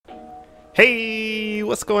Hey,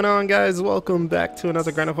 what's going on, guys? Welcome back to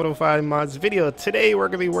another Grand Theft Auto 5 mods video. Today we're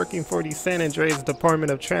going to be working for the San Andreas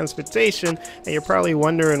Department of Transportation, and you're probably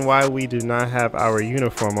wondering why we do not have our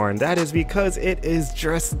uniform on. That is because it is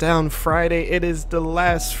Dress Down Friday. It is the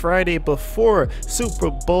last Friday before Super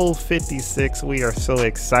Bowl 56. We are so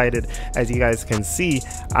excited. As you guys can see,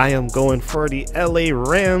 I am going for the LA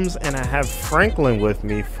Rams, and I have Franklin with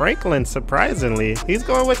me. Franklin, surprisingly, he's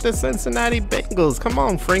going with the Cincinnati Bengals. Come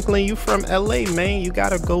on, Franklin, you from LA, man, you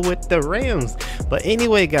gotta go with the Rams. But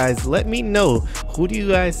anyway, guys, let me know, who do you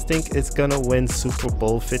guys think is gonna win Super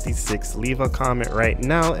Bowl 56? Leave a comment right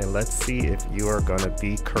now and let's see if you are gonna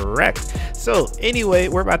be correct. So anyway,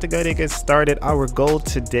 we're about to go ahead and get started. Our goal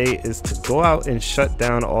today is to go out and shut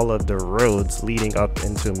down all of the roads leading up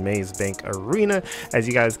into Maze Bank Arena. As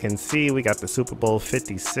you guys can see, we got the Super Bowl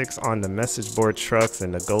 56 on the message board trucks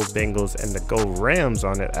and the Go Bengals and the Go Rams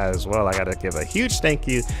on it as well. I gotta give a huge thank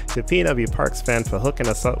you to PW Parks fan for hooking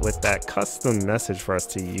us up with that custom message for us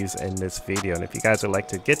to use in this video. And if you guys would like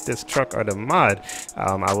to get this truck or the mod,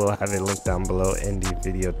 I will have a link down below in the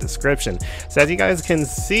video description. So as you guys can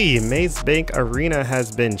see, Maze Bank Arena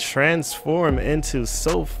has been transformed into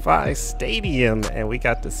SoFi Stadium, and we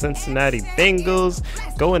got the Cincinnati Bengals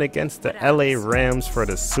going against the LA Rams for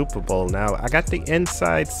the Super Bowl. Now I got the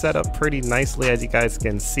inside set up pretty nicely, as you guys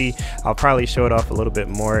can see. I'll probably show it off a little bit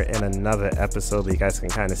more in another episode, but you guys can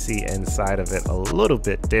kind of see inside of it a little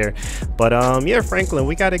bit there. But yeah, Franklin,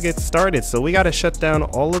 we got to get started. So we got to shut down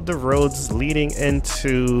all of the roads leading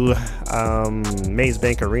into Maze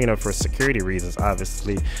Bank Arena for security reasons,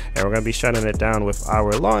 obviously, and we're going to be shutting it down with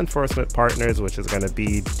our law enforcement partners, which is going to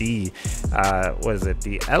be the what is it,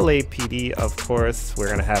 the LAPD, of course. We're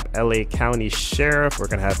going to have LA County Sheriff. We're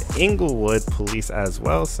going to have Inglewood Police as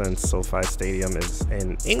well, since SoFi Stadium is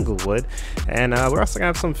in Inglewood, and we're also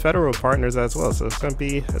going to have some federal partners as well. So it's going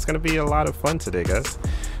to be a lot of fun today, guys.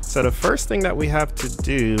 So the first thing that we have to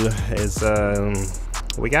do is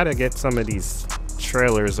we got to get some of these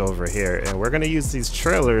trailers over here, and we're going to use these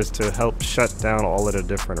trailers to help shut down all of the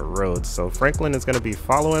different roads. So Franklin is going to be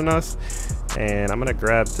following us, and I'm going to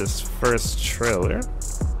grab this first trailer.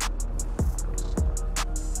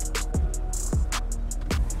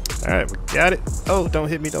 All right, we got it. Oh, don't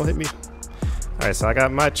hit me, don't hit me. All right, so I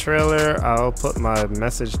got my trailer. I'll put my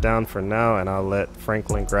message down for now, and I'll let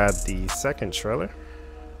Franklin grab the second trailer.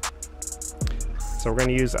 So we're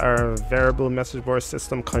going to use our variable message board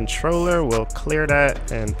system controller. We'll clear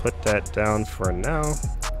that and put that down for now.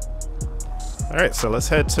 All right, so let's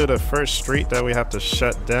head to the first street that we have to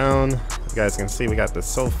shut down. You guys can see we got the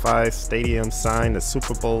SoFi Stadium sign, the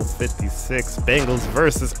Super Bowl 56, Bengals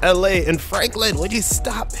versus LA. And Franklin, would you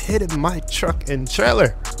stop hitting my truck and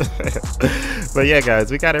trailer? But yeah, guys,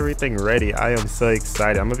 we got everything ready. I am so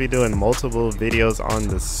excited. I'm gonna be doing multiple videos on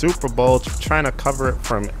the Super Bowl, trying to cover it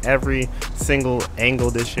from every single angle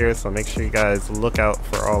this year. So make sure you guys look out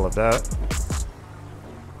for all of that.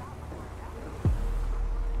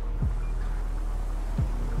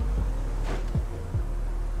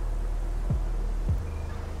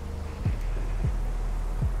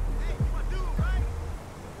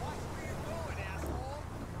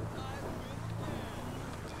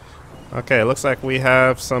 Okay, it looks like we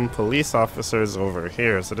have some police officers over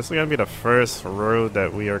here. So this is going to be the first road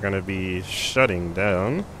that we are going to be shutting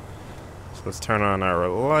down. So let's turn on our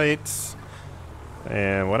lights.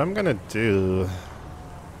 And what I'm going to do...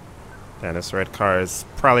 And this red car is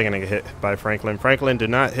probably going to get hit by Franklin. Franklin, do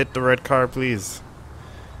not hit the red car, please.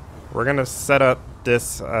 We're going to set up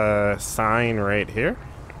this sign right here.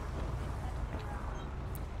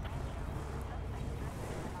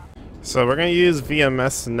 So we're going to use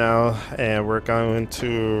VMS now, and we're going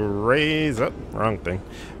to raise up, wrong thing.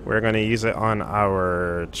 We're going to use it on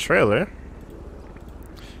our trailer,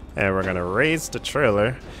 and we're going to raise the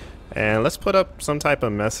trailer, and let's put up some type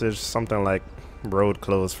of message, something like road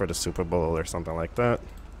closed for the Super Bowl or something like that.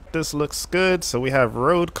 This looks good. So we have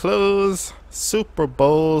road closed, Super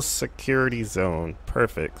Bowl security zone.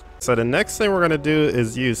 Perfect. So the next thing we're going to do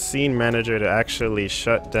is use Scene Manager to actually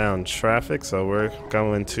shut down traffic. So we're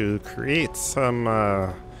going to create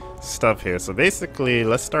some stuff here. So basically,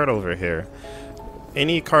 let's start over here.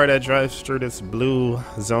 Any car that drives through this blue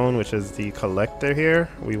zone, which is the collector here,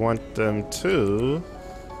 we want them to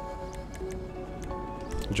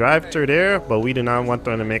drive through there, but we do not want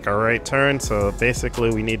them to make a right turn. So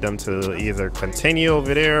basically we need them to either continue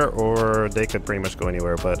over there, or they could pretty much go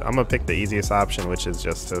anywhere, but I'm gonna pick the easiest option, which is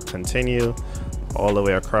just to continue all the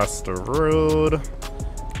way across the road.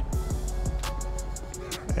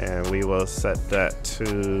 And we will set that to,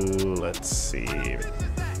 let's see,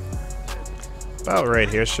 about right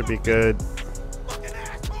here should be good.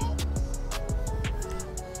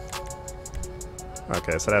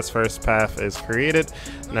 Okay, so that's first path is created.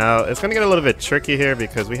 Now it's gonna get a little bit tricky here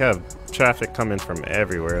because we have traffic coming from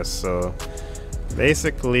everywhere. So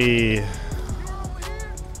basically,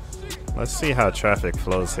 let's see how traffic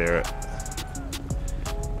flows here.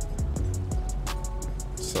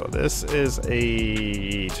 So this is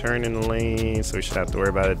a turning lane, so we should have to worry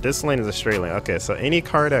about it. This lane is a straight lane. Okay, so any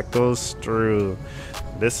car that goes through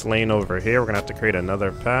this lane over here, we're gonna have to create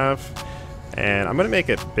another path. And I'm gonna make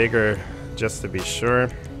it bigger just to be sure.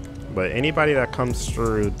 But anybody that comes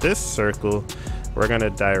through this circle, we're gonna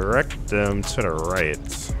direct them to the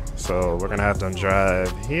right. So we're gonna have them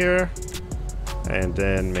drive here and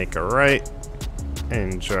then make a right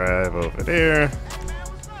and drive over there.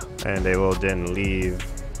 And they will then leave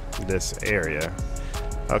this area.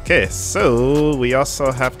 Okay, so we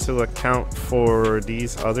also have to account for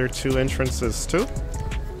these other two entrances too.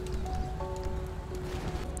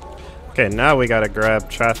 Okay, now we gotta grab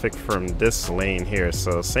traffic from this lane here.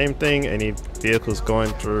 So same thing, any vehicles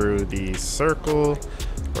going through the circle,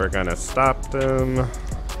 we're gonna stop them.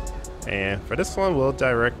 And for this one, we'll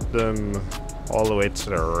direct them all the way to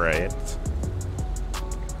the right.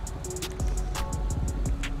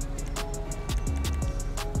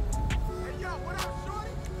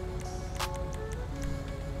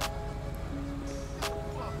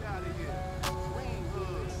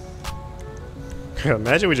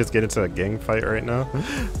 Imagine we just get into a gang fight right now.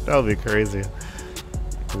 That would be crazy.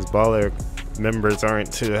 These baller members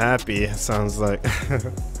aren't too happy, it sounds like.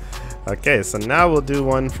 Okay, so now we'll do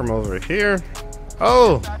one from over here.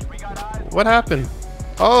 Oh, what happened?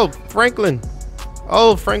 Oh, Franklin.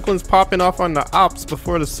 Oh, Franklin's popping off on the ops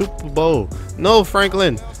before the Super Bowl. No,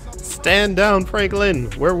 Franklin. Stand down, Franklin.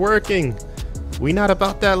 We're working. We not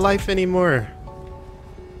about that life anymore.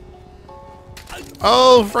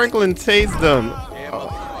 Oh, Franklin tased them.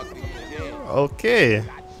 Okay.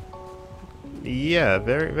 Yeah,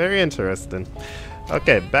 very interesting.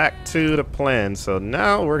 Okay, back to the plan. So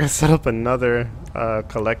now we're gonna set up another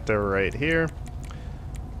collector right here.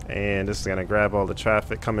 And this is gonna grab all the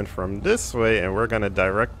traffic coming from this way, and we're gonna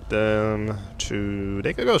direct them to,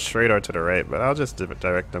 they could go straight or to the right, but I'll just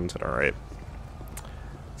direct them to the right.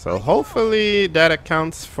 So hopefully that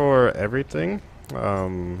accounts for everything.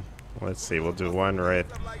 Let's see, we'll do one right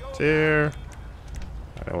there.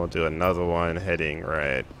 And we'll do another one heading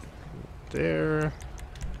right there.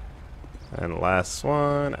 And last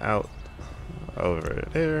one out over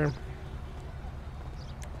there.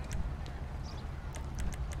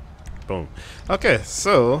 Boom. Okay,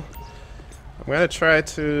 so I'm gonna try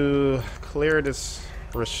to clear this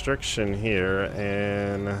restriction here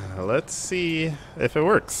and let's see if it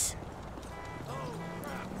works.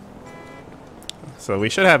 So we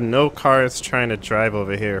should have no cars trying to drive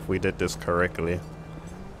over here if we did this correctly.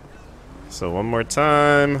 So one more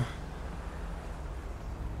time.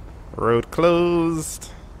 Road closed.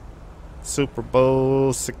 Super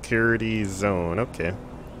Bowl security zone. Okay.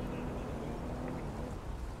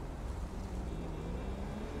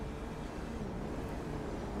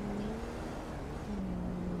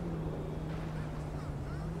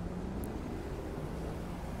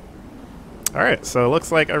 Alright, so it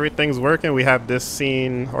looks like everything's working. We have this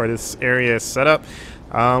scene or this area set up.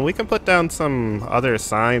 We can put down some other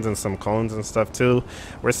signs and some cones and stuff too.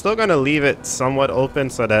 We're still going to leave it somewhat open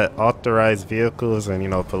so that authorized vehicles and, you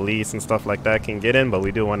know, police and stuff like that can get in, but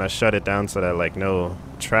we do want to shut it down so that like no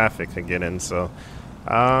traffic can get in. So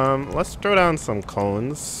let's throw down some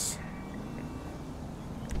cones.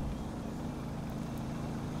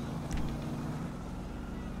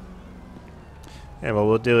 And what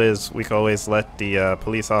we'll do is we can always let the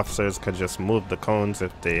police officers could just move the cones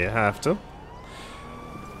if they have to.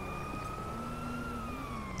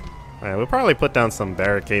 Alright, we'll probably put down some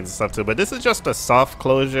barricades and stuff too, but this is just a soft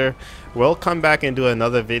closure. We'll come back and do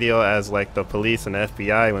another video as like the police and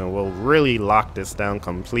FBI when we'll really lock this down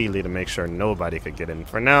completely to make sure nobody could get in.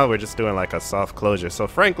 For now, we're just doing like a soft closure. So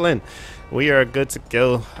Franklin, we are good to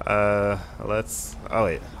go. Let's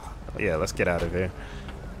get out of here.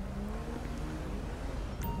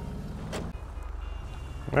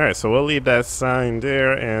 Alright, so we'll leave that sign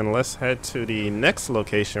there and let's head to the next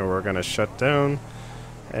location we're gonna shut down.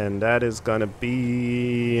 And that is gonna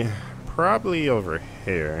be probably over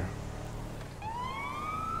here.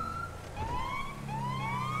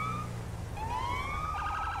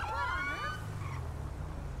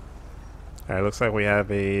 Alright, looks like we have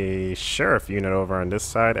a sheriff unit over on this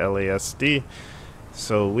side, LASD.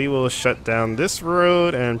 So we will shut down this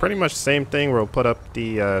road and pretty much same thing. We'll put up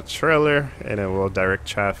the trailer and then we'll direct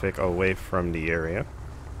traffic away from the area.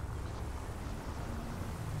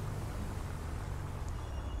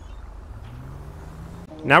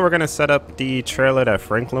 Now we're gonna set up the trailer that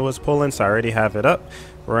Franklin was pulling, so I already have it up.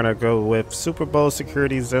 We're gonna go with Super Bowl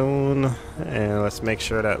security zone, and let's make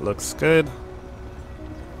sure that looks good.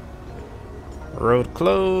 Road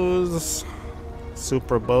close.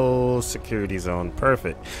 Super Bowl security zone,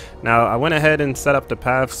 perfect. Now I went ahead and set up the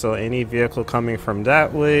path so any vehicle coming from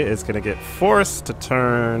that way is going to get forced to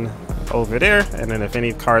turn over there, and then if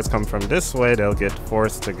any cars come from this way, they'll get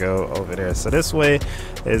forced to go over there. So this way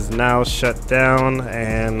is now shut down,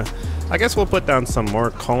 and I guess we'll put down some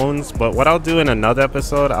more cones, but what I'll do in another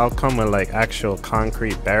episode, I'll come with like actual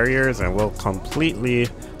concrete barriers, and we'll completely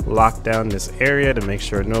lock down this area to make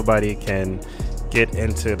sure nobody can get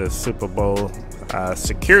into the Super Bowl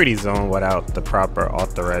security zone without the proper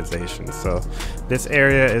authorization. So this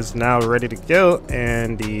area is now ready to go,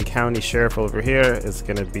 and the county sheriff over here is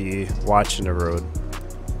going to be watching the road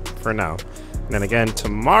for now. And then again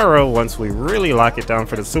tomorrow, once we really lock it down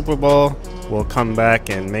for the Super Bowl, we'll come back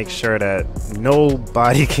and make sure that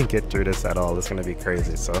nobody can get through this at all. It's going to be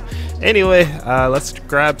crazy. So anyway, let's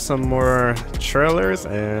grab some more trailers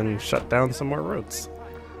and shut down some more roads.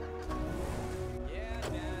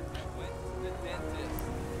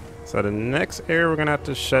 So the next area we're gonna have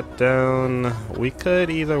to shut down, we could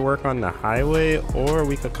either work on the highway or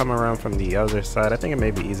we could come around from the other side. I think it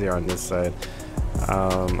may be easier on this side.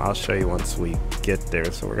 I'll show you once we get there.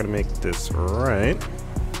 So we're gonna make this right.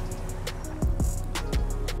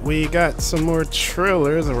 We got some more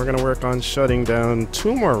trailers, and we're gonna work on shutting down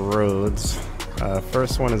 2 more roads.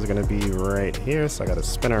 First one is gonna be right here, so I gotta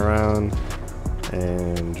spin around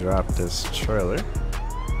and drop this trailer.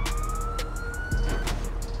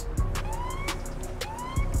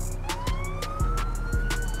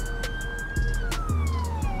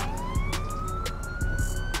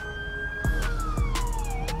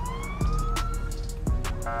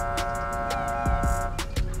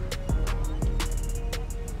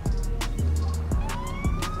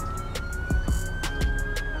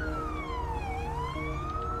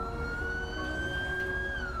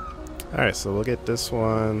 Alright, so we'll get this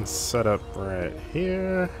one set up right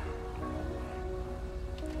here.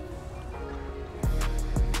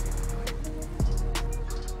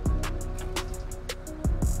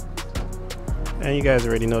 And you guys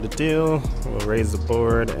already know the deal. We'll raise the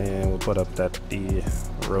board and we'll put up that the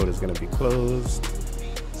road is going to be closed.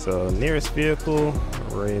 So nearest vehicle,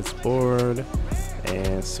 raise board,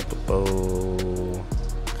 and Super Bowl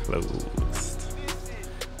closed.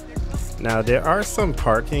 Now there are some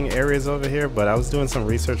parking areas over here, but I was doing some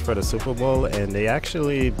research for the Super Bowl and they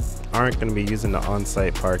actually aren't going to be using the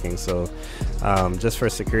on-site parking. So just for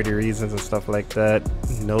security reasons and stuff like that,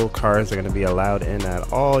 no cars are going to be allowed in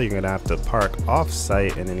at all. You're going to have to park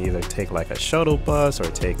off-site and then either take like a shuttle bus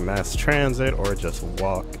or take mass transit or just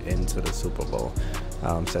walk into the Super Bowl.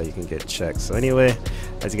 So you can get checked. So anyway,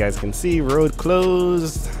 as you guys can see, road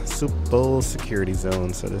closed, Super Bowl security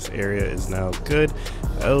zone. So this area is now good.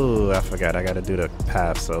 Oh, I forgot, I gotta do the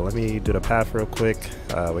path. So let me do the path real quick.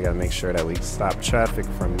 We gotta make sure that we stop traffic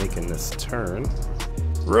from making this turn.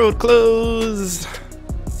 Road closed,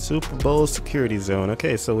 Super Bowl security zone.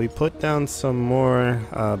 Okay, so we put down some more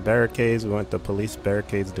barricades. We want the police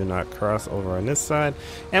barricades do not cross over on this side,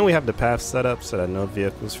 and we have the path set up so that no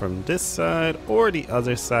vehicles from this side or the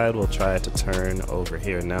other side will try to turn over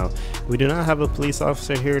here. Now we do not have a police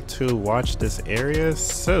officer here to watch this area,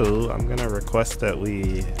 so I'm gonna request that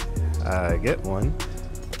we get one.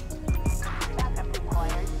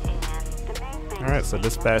 Alright, so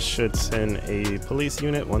dispatch should send a police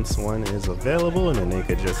unit once one is available, and then they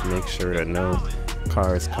could just make sure that no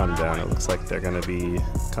cars come down. It looks like they're going to be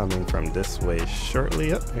coming from this way shortly.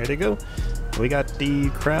 Yep, here they go. We got the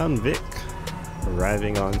Crown Vic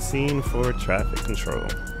arriving on scene for traffic control.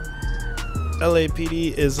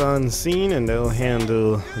 LAPD is on scene and they'll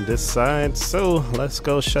handle this side. So let's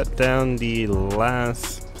go shut down the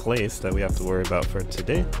last place that we have to worry about for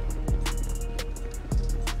today.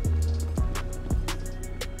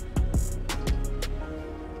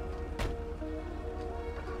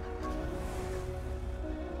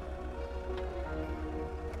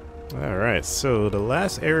 Alright, so the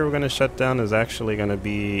last area we're going to shut down is actually going to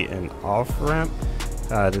be an off-ramp.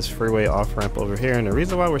 This freeway off-ramp over here, and the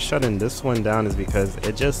reason why we're shutting this one down is because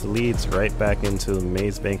it just leads right back into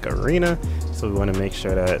Maze Bank Arena. So we want to make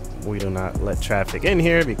sure that we do not let traffic in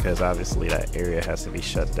here, because obviously that area has to be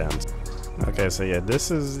shut down. Okay, so yeah, this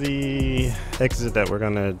is the exit that we're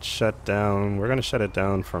going to shut down. We're going to shut it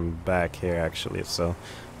down from back here actually. So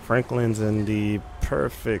Franklin's in the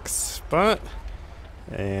perfect spot.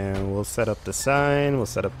 And we'll set up the sign, we'll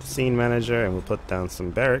set up the scene manager, and we'll put down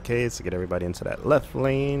some barricades to get everybody into that left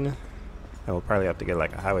lane. And we'll probably have to get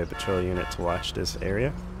like a highway patrol unit to watch this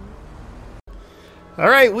area.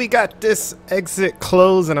 Alright, we got this exit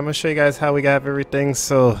closed, and I'm going to show you guys how we got everything.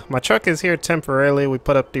 So my truck is here temporarily. We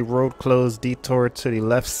put up the road closed detour to the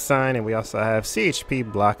left sign, and we also have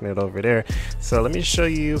CHP blocking it over there. So let me show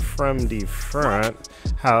you from the front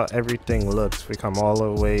how everything looks. We come all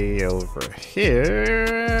the way over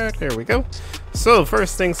here. There we go. So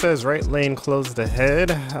first thing says right lane closed ahead.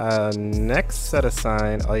 Next set of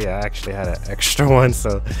sign. Oh yeah, I actually had an extra one,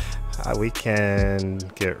 so we can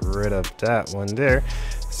get rid of that one there.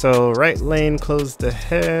 So right lane closed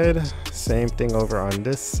ahead, same thing over on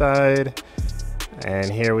this side.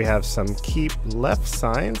 And here we have some keep left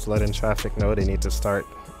signs letting traffic know they need to start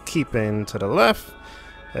keeping to the left.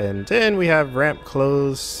 And then we have ramp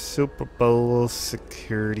closed, Super Bowl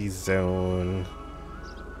security zone.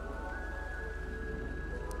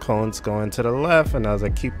 Cones going to the left, another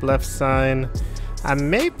keep left sign. I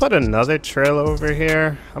may put another trail over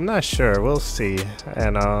here. I'm not sure. We'll see.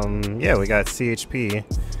 And yeah, we got CHP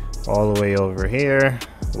all the way over here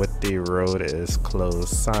with the road is closed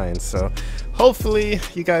sign. So hopefully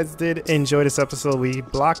you guys did enjoy this episode. We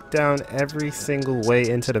blocked down every single way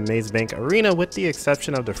into the Maze Bank Arena with the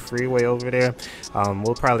exception of the freeway over there.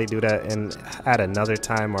 We'll probably do that at another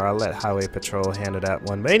time, or I'll let Highway Patrol handle that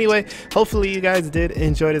one. But anyway, hopefully you guys did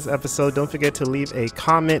enjoy this episode. Don't forget to leave a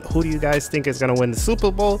comment. Who do you guys think is going to win the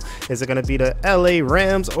Super Bowl? Is it going to be the LA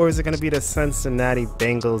Rams, or is it going to be the Cincinnati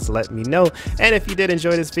Bengals? Let me know. And if you did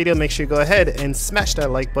enjoy this video, make sure you go ahead and smash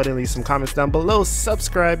that like button, leave some comments down below,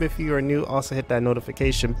 subscribe if you are new, also hit that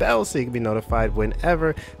notification bell so you can be notified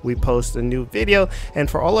whenever we post a new video. And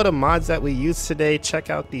for all of the mods that we use today,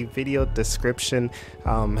 check out the video description.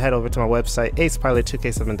 Head over to my website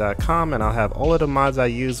acepilot2k7.com, and I'll have all of the mods I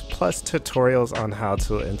use plus tutorials on how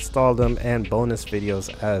to install them and bonus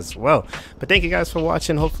videos as well. But thank you guys for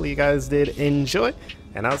watching. Hopefully you guys did enjoy,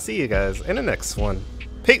 and I'll see you guys in the next one.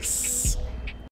 Peace.